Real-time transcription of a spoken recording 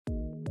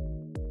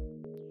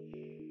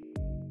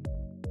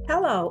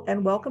Hello,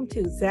 and welcome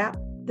to Zap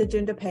the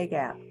Gender Pay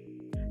Gap,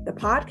 the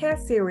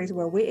podcast series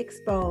where we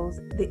expose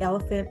the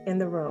elephant in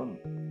the room.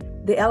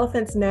 The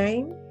elephant's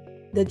name,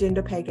 the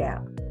gender pay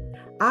gap.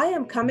 I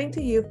am coming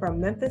to you from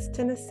Memphis,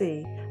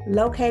 Tennessee,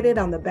 located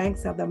on the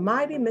banks of the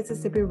mighty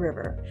Mississippi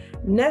River.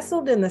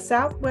 Nestled in the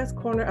southwest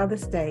corner of the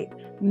state,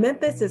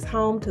 Memphis is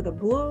home to the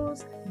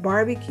blues,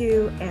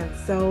 barbecue, and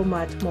so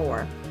much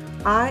more.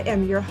 I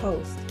am your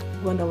host,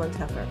 Gwendolyn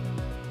Tucker.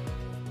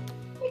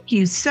 Thank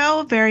you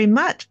so very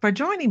much for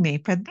joining me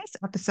for this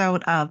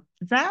episode of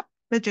Zap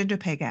the Gender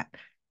Pay Gap.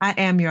 I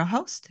am your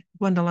host,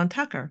 Gwendolyn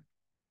Tucker.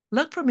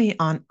 Look for me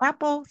on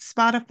Apple,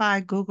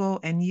 Spotify, Google,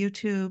 and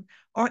YouTube,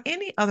 or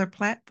any other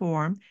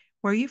platform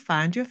where you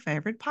find your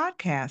favorite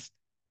podcast.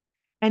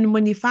 And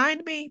when you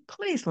find me,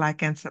 please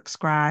like and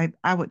subscribe.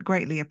 I would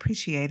greatly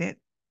appreciate it.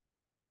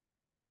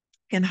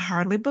 Can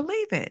hardly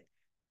believe it.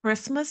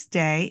 Christmas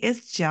Day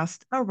is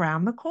just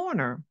around the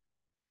corner.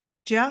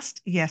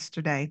 Just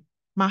yesterday,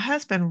 my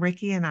husband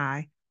Ricky and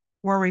I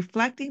were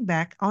reflecting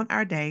back on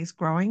our days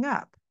growing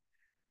up,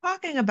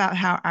 talking about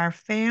how our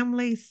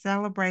family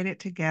celebrated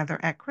together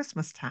at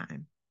Christmas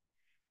time.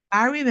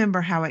 I remember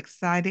how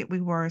excited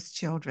we were as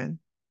children,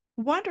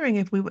 wondering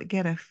if we would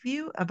get a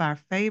few of our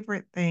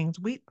favorite things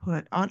we'd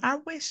put on our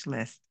wish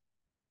list.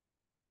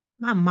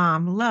 My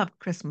mom loved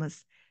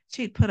Christmas.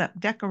 She'd put up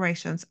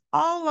decorations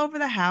all over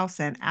the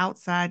house and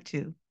outside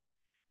too.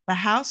 The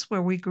house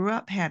where we grew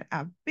up had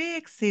a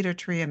big cedar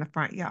tree in the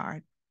front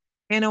yard.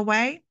 In a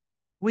way,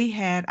 we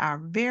had our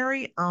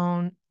very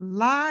own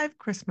live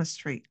Christmas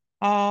tree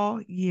all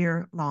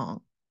year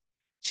long.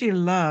 She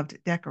loved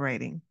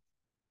decorating,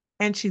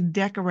 and she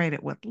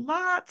decorated with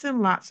lots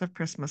and lots of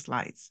Christmas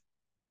lights.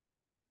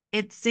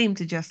 It seemed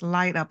to just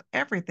light up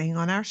everything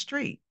on our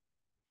street.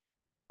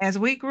 As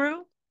we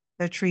grew,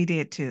 the tree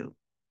did too.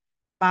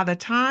 By the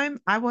time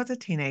I was a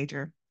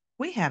teenager,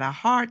 we had a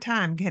hard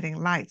time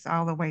getting lights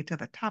all the way to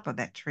the top of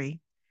that tree.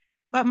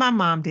 But my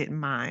mom didn't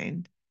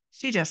mind.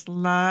 She just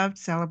loved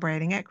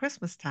celebrating at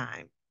Christmas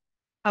time.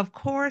 Of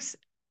course,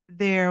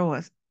 there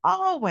was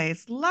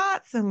always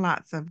lots and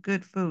lots of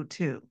good food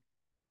too.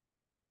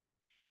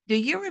 Do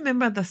you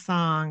remember the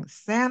song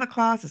Santa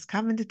Claus is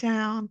Coming to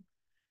Town?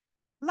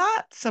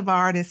 Lots of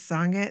artists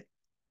sung it,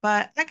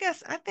 but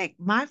I think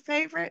my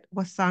favorite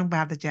was sung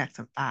by the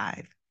Jackson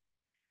Five.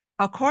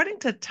 According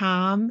to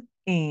Tom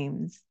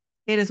Ames,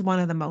 it is one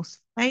of the most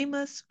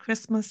famous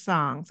Christmas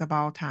songs of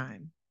all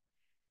time.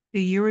 Do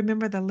you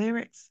remember the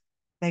lyrics?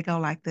 They go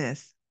like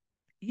this: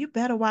 You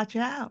better watch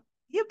out.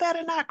 You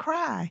better not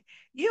cry.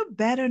 You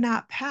better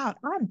not pout.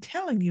 I'm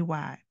telling you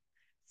why.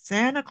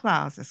 Santa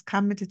Claus is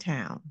coming to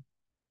town.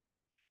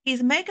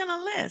 He's making a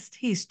list.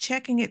 He's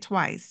checking it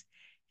twice.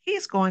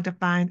 He's going to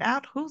find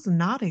out who's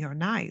naughty or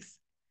nice.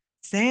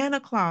 Santa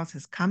Claus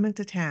is coming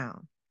to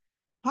town.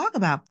 Talk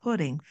about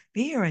putting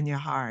fear in your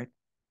heart.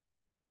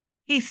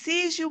 He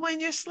sees you when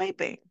you're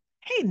sleeping.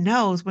 He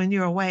knows when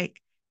you're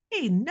awake.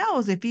 He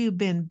knows if you've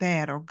been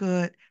bad or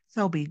good.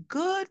 So be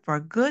good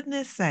for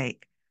goodness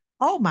sake.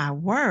 Oh, my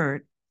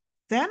word.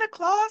 Santa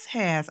Claus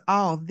has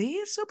all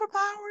these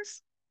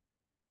superpowers?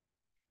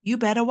 You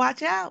better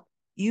watch out.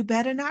 You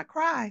better not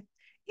cry.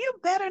 You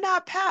better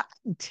not pout.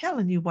 I'm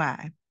telling you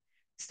why.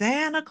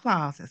 Santa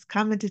Claus is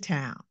coming to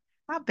town.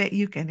 I bet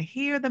you can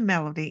hear the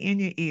melody in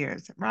your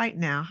ears right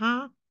now,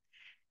 huh?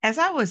 As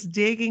I was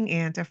digging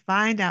in to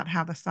find out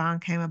how the song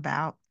came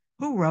about,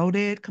 who wrote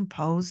it,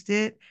 composed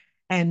it,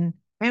 and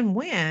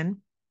when,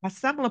 I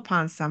stumbled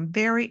upon some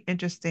very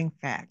interesting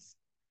facts.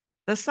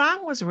 The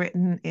song was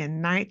written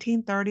in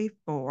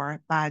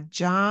 1934 by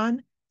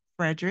John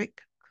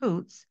Frederick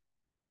Coots.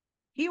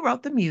 He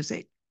wrote the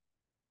music,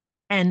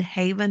 and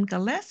Haven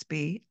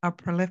Gillespie, a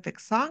prolific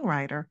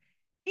songwriter,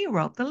 he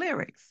wrote the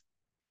lyrics.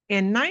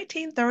 In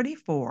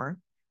 1934,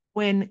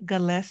 when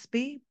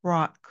Gillespie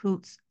brought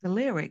Coots the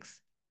lyrics,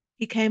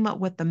 he came up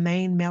with the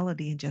main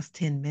melody in just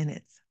 10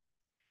 minutes.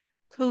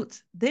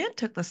 Coots then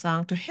took the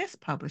song to his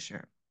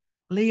publisher,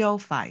 Leo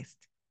Feist.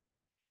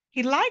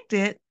 He liked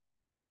it,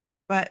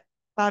 but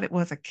thought it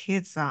was a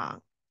kid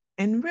song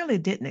and really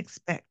didn't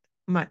expect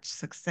much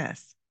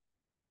success.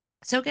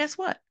 So, guess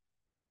what?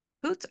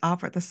 Coots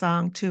offered the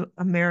song to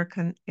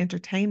American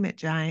entertainment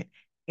giant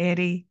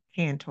Eddie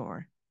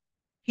Cantor.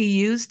 He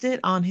used it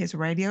on his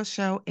radio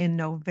show in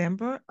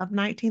November of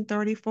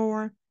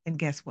 1934, and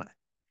guess what?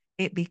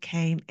 It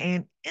became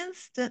an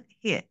instant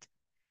hit.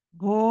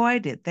 Boy,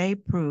 did they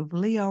prove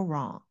Leo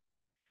wrong.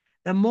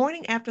 The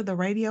morning after the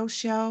radio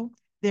show,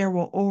 there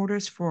were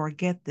orders for,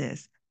 get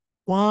this,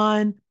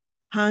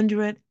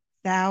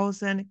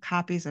 100,000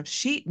 copies of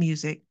sheet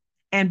music,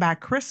 and by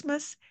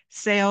Christmas,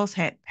 sales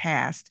had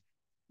passed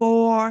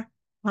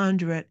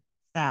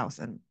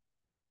 400,000.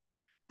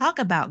 Talk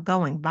about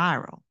going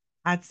viral.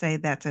 I'd say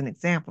that's an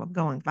example of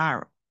going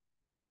viral.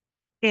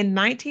 In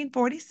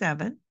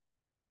 1947,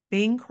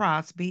 Bing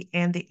Crosby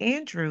and the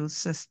Andrews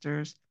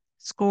sisters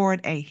scored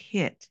a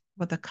hit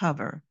with a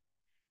cover,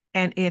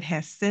 and it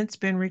has since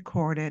been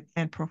recorded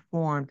and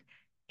performed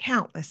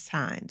countless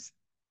times.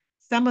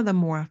 Some of the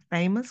more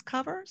famous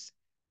covers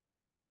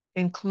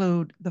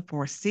include the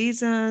Four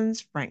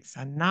Seasons, Frank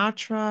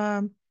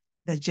Sinatra,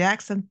 the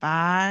Jackson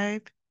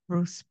Five,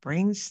 Bruce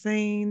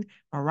Springsteen,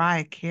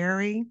 Mariah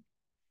Carey,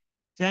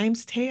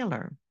 James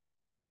Taylor,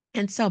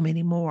 and so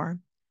many more.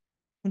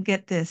 And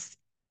get this,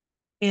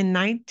 in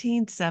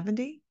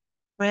 1970,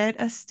 Fred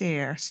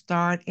Astaire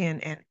starred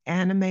in an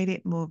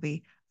animated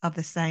movie of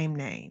the same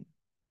name.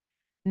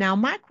 Now,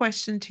 my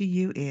question to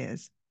you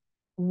is,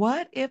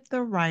 what if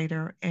the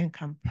writer and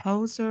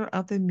composer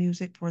of the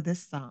music for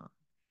this song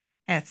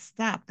had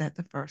stopped at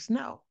the first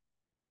note?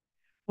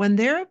 When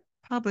their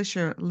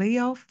publisher,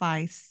 Leo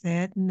Feist,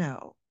 said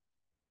no,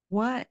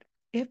 what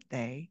if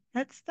they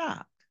had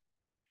stopped?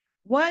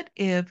 What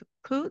if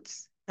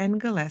Coots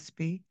and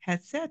Gillespie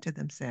had said to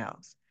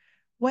themselves,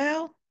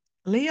 well,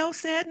 Leo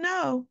said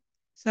no,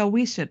 so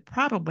we should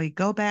probably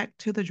go back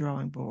to the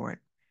drawing board.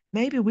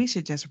 Maybe we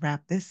should just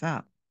wrap this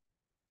up.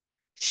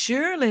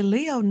 Surely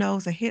Leo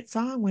knows a hit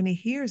song when he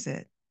hears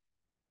it.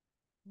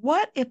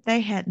 What if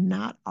they had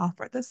not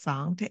offered the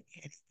song to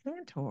Eddie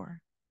Cantor?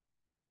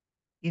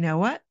 You know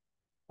what?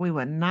 We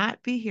would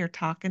not be here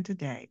talking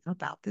today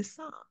about this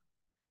song.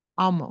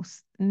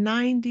 Almost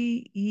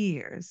 90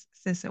 years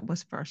since it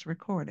was first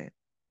recorded.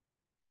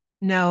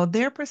 No,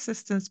 their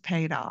persistence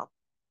paid off.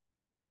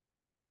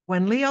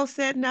 When Leo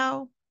said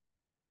no,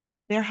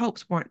 their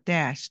hopes weren't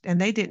dashed and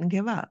they didn't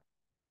give up.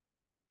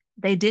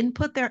 They didn't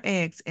put their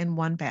eggs in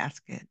one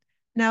basket.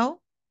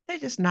 No, they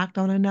just knocked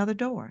on another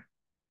door.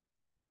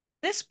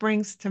 This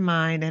brings to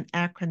mind an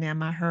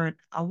acronym I heard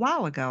a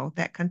while ago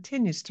that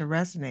continues to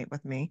resonate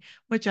with me,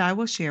 which I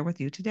will share with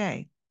you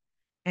today.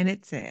 And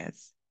it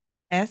says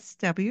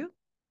SW,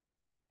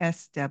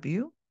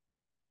 SW,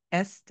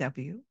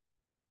 SW,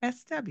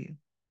 SW.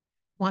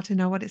 Want to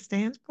know what it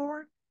stands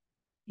for?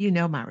 You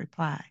know my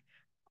reply.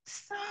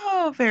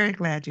 So very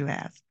glad you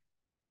asked.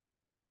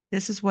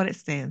 This is what it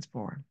stands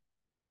for.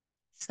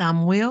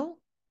 Some will,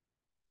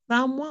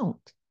 some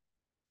won't.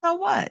 So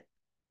what?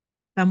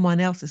 Someone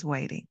else is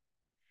waiting.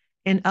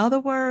 In other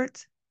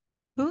words,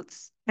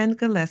 Hoots and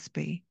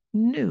Gillespie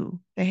knew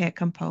they had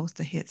composed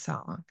a hit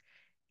song,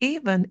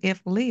 even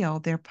if Leo,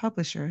 their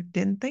publisher,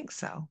 didn't think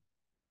so.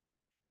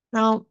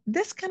 Now,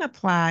 this can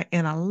apply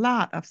in a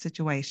lot of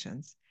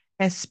situations,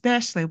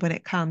 especially when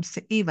it comes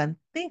to even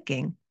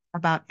thinking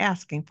about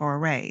asking for a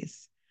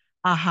raise.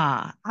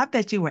 Aha, I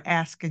bet you were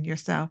asking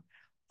yourself,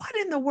 what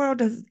in the world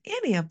does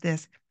any of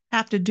this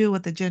have to do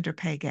with the gender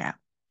pay gap?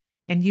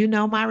 And you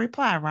know my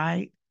reply,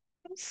 right?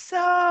 I'm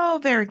so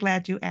very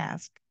glad you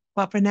asked.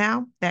 But for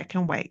now, that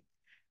can wait.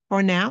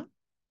 For now,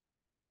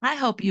 I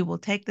hope you will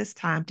take this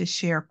time to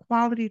share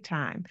quality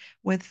time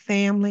with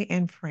family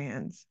and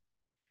friends.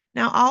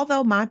 Now,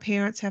 although my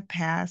parents have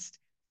passed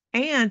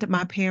and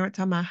my parents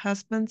on my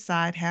husband's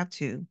side have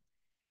too,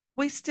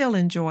 we still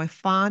enjoy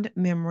fond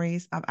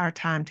memories of our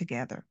time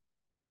together.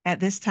 At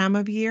this time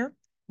of year,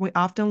 we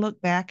often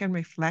look back and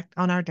reflect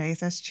on our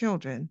days as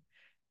children.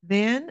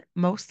 Then,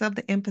 most of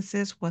the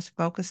emphasis was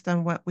focused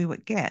on what we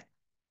would get.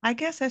 I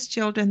guess as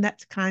children,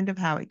 that's kind of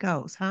how it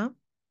goes, huh?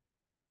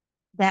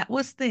 That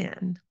was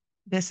then.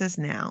 This is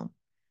now.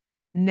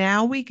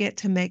 Now we get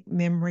to make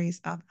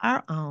memories of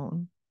our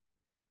own,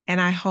 and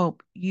I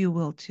hope you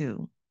will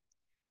too.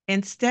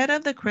 Instead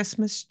of the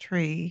Christmas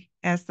tree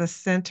as the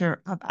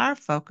center of our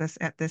focus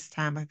at this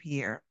time of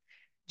year,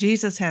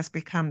 Jesus has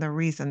become the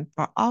reason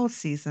for all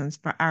seasons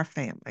for our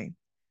family.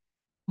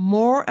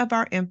 More of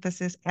our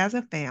emphasis as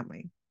a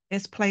family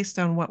is placed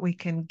on what we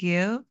can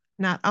give,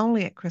 not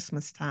only at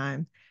Christmas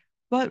time,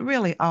 but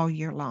really all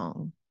year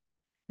long.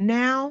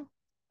 Now,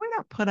 we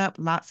don't put up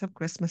lots of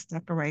Christmas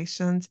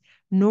decorations,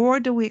 nor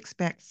do we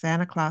expect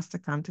Santa Claus to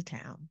come to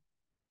town.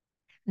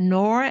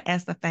 Nor,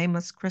 as the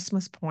famous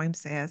Christmas poem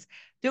says,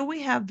 do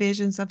we have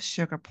visions of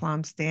sugar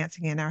plums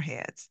dancing in our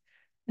heads.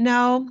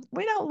 No,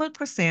 we don't look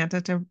for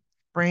Santa to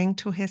spring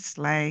to his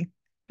sleigh,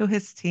 to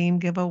his team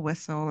give a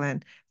whistle,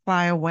 and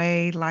fly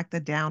away like the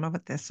down of a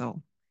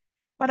thistle.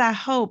 But I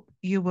hope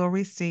you will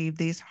receive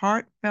these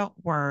heartfelt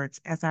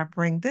words as I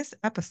bring this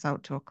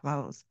episode to a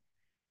close.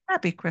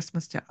 Happy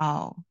Christmas to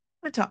all,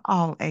 and to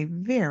all a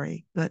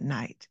very good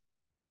night.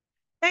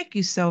 Thank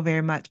you so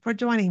very much for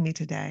joining me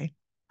today.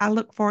 I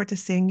look forward to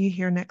seeing you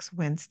here next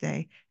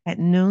Wednesday at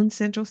noon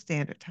Central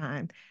Standard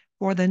Time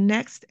for the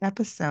next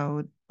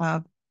episode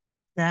of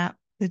Zap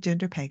the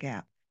Gender Pay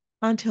Gap.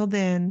 Until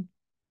then,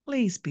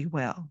 please be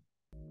well.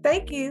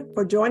 Thank you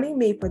for joining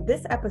me for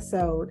this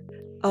episode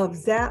of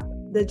Zap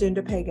the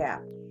Gender Pay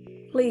Gap.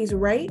 Please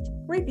rate,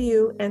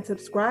 review, and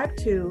subscribe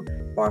to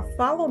or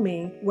follow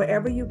me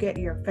wherever you get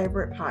your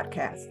favorite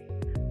podcast.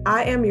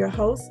 I am your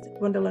host,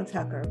 Gwendolyn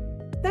Tucker.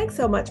 Thanks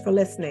so much for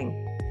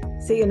listening.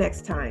 See you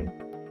next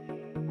time.